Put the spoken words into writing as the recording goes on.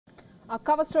Our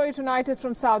cover story tonight is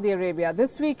from Saudi Arabia.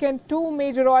 This weekend, 2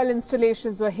 major oil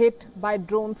installations were hit by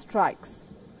drone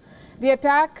strikes. The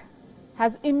attack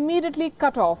has immediately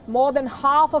cut off more than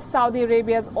half of Saudi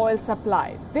Arabia's oil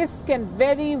supply. This can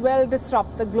very well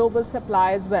disrupt the global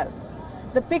supply as well.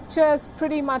 The pictures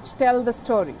pretty much tell the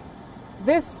story.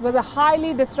 This was a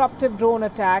highly disruptive drone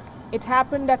attack. It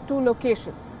happened at 2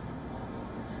 locations: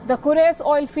 the Khurais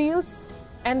oil fields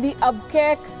and the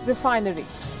Abqaiq refinery.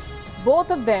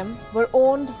 Both of them are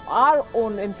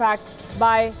owned in fact,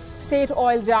 by state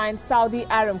oil giant Saudi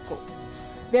Aramco.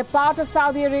 They are part of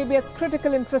Saudi Arabia's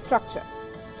critical infrastructure.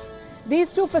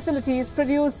 These 2 facilities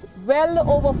produce well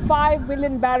over 5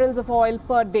 million barrels of oil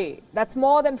per day. That's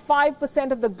more than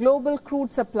 5% of the global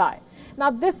crude supply.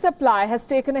 Now, this supply has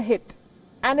taken a hit,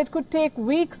 and it could take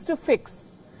weeks to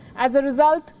fix. As a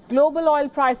result, global oil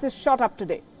prices shot up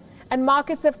today, and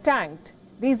markets have tanked.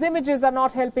 These images are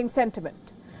not helping sentiment.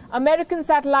 American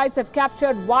satellites have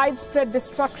captured widespread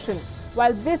destruction.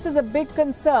 While this is a big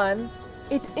concern,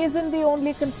 it isn't the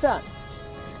only concern.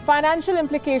 Financial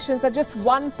implications are just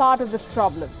one part of this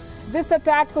problem. This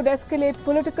attack could escalate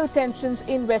political tensions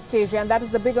in West Asia, and that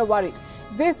is the bigger worry.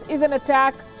 This is an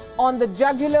attack on the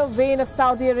jugular vein of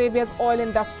Saudi Arabia's oil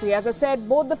industry. As I said,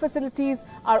 both the facilities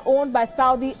are owned by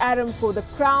Saudi Aramco, the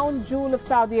crown jewel of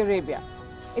Saudi Arabia.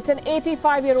 It's an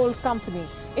 85-year-old company.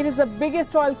 It is the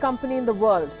biggest oil company in the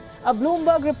world. A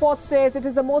Bloomberg report says it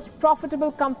is the most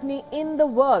profitable company in the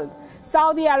world.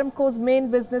 Saudi Aramco's main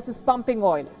business is pumping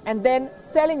oil and then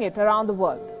selling it around the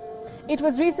world. It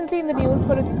was recently in the news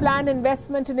for its planned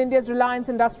investment in India's Reliance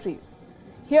Industries.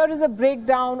 Here is a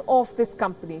breakdown of this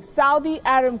company. Saudi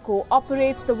Aramco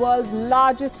operates the world's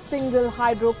largest single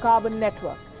hydrocarbon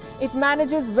network. It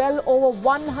manages well over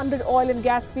 100 oil and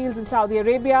gas fields in Saudi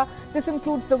Arabia. This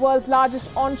includes the world's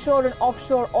largest onshore and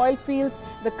offshore oil fields.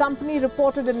 The company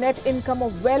reported a net income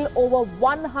of well over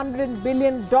 $100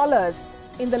 billion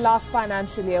in the last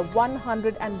financial year.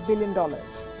 $100 billion.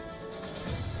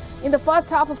 In the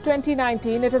first half of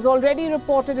 2019, it has already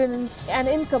reported an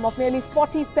income of nearly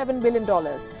 $47 billion.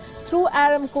 Through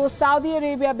Aramco, Saudi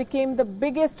Arabia became the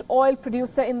biggest oil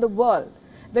producer in the world.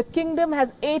 The kingdom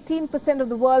has 18% of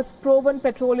the world's proven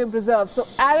petroleum reserves. So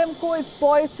Aramco is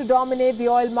poised to dominate the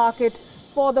oil market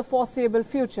for the foreseeable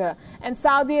future, and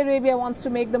Saudi Arabia wants to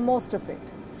make the most of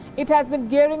it. It has been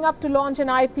gearing up to launch an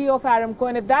IPO of Aramco,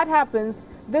 and if that happens,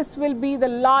 this will be the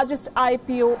largest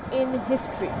IPO in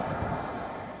history.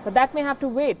 But that may have to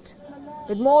wait.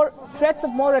 With more threats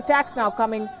of more attacks now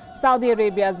coming Saudi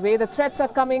Arabia's way, the threats are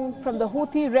coming from the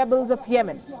Houthi rebels of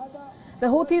Yemen. The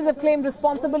Houthis have claimed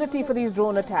responsibility for these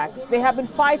drone attacks. They have been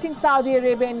fighting Saudi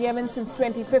Arabia and Yemen since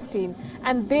 2015,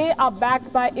 and they are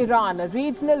backed by Iran, a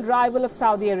regional rival of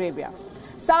Saudi Arabia.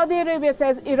 Saudi Arabia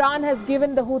says Iran has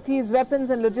given the Houthis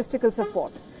weapons and logistical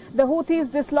support. The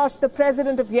Houthis dislodged the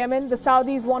president of Yemen. The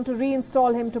Saudis want to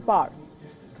reinstall him to power.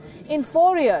 In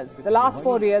 4 years, the last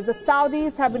 4 years, the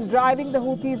Saudis have been driving the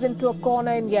Houthis into a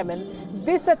corner in Yemen.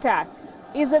 This attack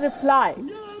is a reply.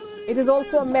 It is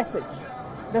also a message.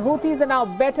 The Houthis are now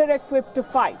better equipped to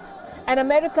fight, and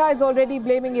America is already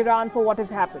blaming Iran for what has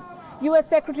happened. U.S.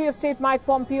 Secretary of State Mike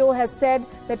Pompeo has said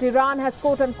that Iran has,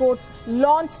 quote-unquote,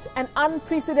 launched an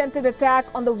unprecedented attack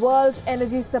on the world's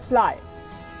energy supply.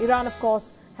 Iran, of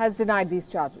course, has denied these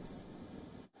charges.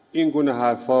 این گونه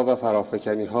حرفا و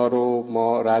فرافکنی‌ها رو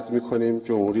ما رد می‌کنیم.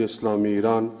 جمهوری اسلامی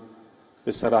ایران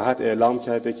به صراحت اعلام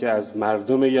کرده که از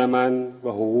مردم یمن و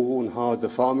حقوق اونها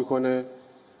دفاع می‌کنه،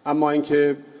 اما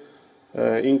اینکه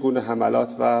این گونه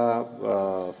حملات و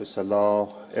به اصطلاح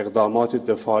اقدامات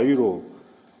دفاعی رو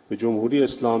به جمهوری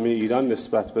اسلامی ایران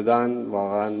نسبت بدن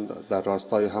واقعا در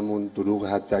راستای همون دروغ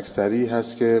حداکثری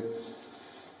هست که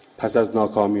پس از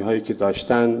ناکامی‌هایی که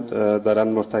داشتن دارن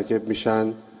مرتکب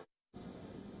میشن.